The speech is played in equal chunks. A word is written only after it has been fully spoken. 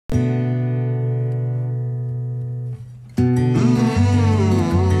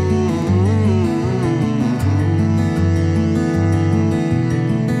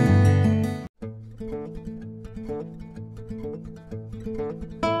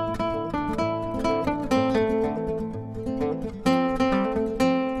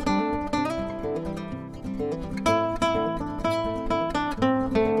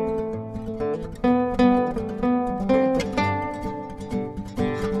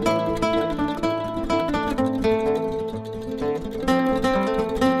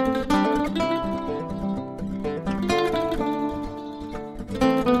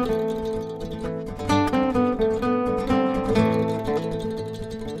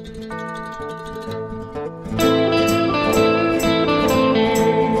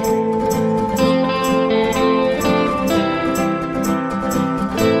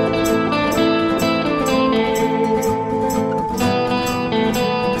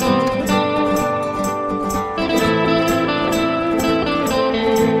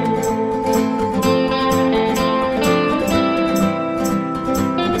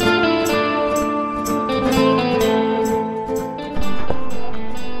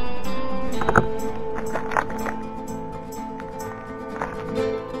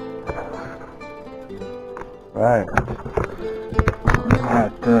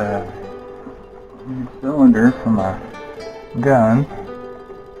gun.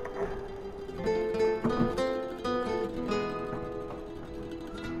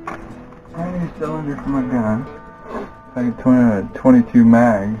 And a new cylinder for my gun. I got 22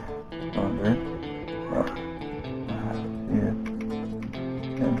 mags cylinder. Oh, see it.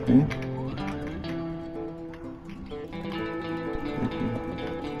 Empty.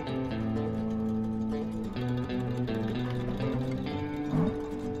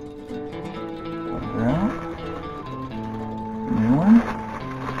 New one.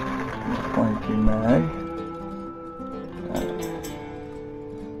 22 mag.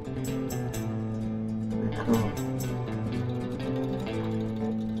 Pretty cool.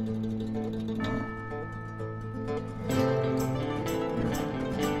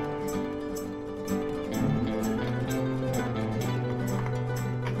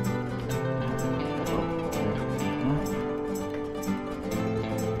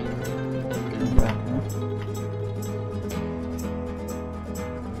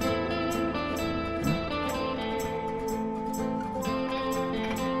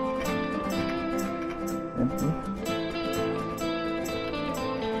 Empty.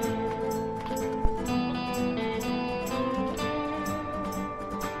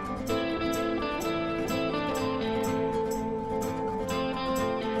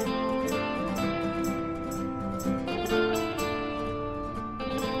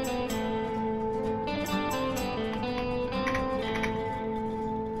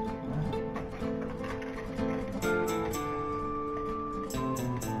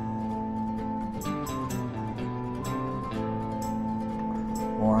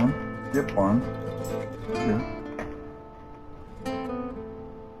 One, dip one, two.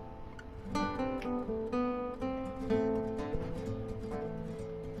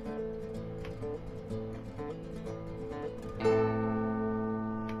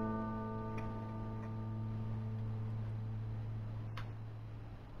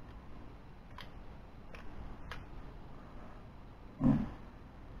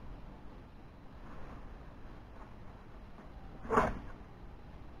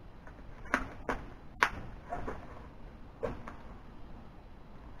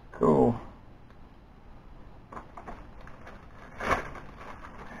 Cool.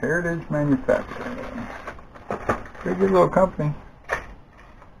 Heritage Manufacturing. Pretty good little company.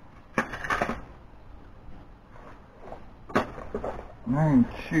 I can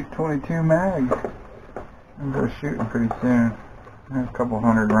shoot 22 mags. I'm going to go shooting pretty soon. I have a couple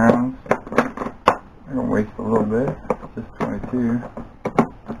hundred rounds. I'm going to waste a little bit. It's just 22.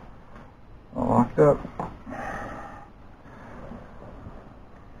 All locked up.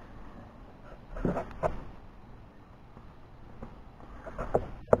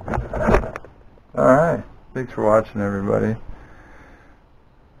 Alright, thanks for watching everybody.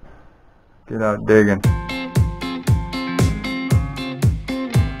 Get out digging.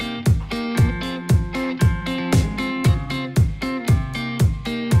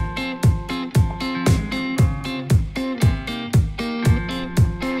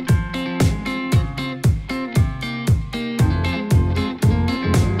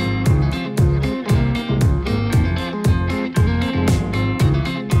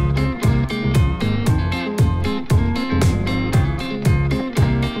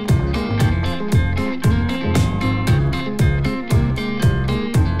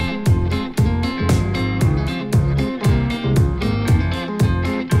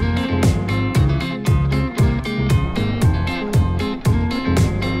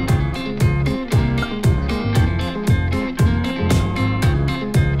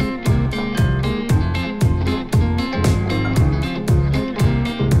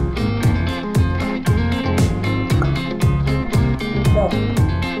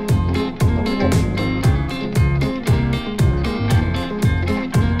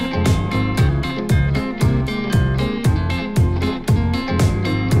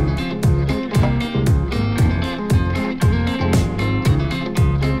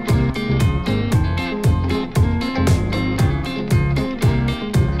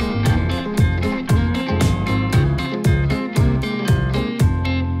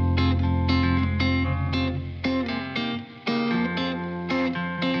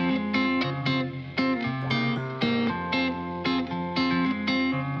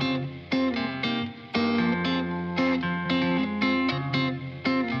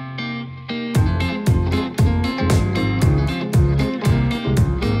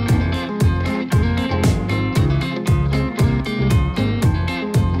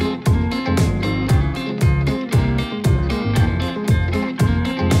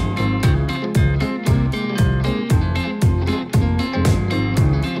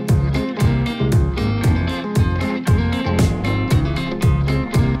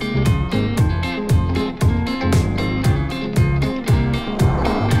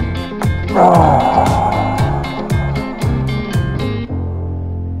 Like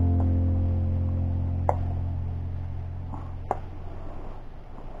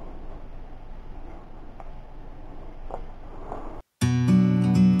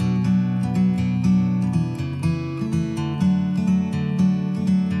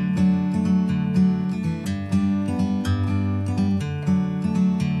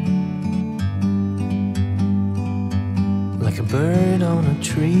a bird on a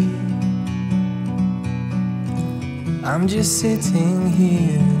tree, I'm just sitting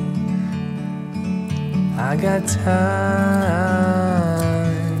here. I got time,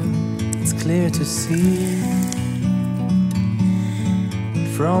 it's clear to see.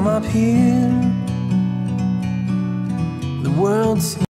 From up here, the world seems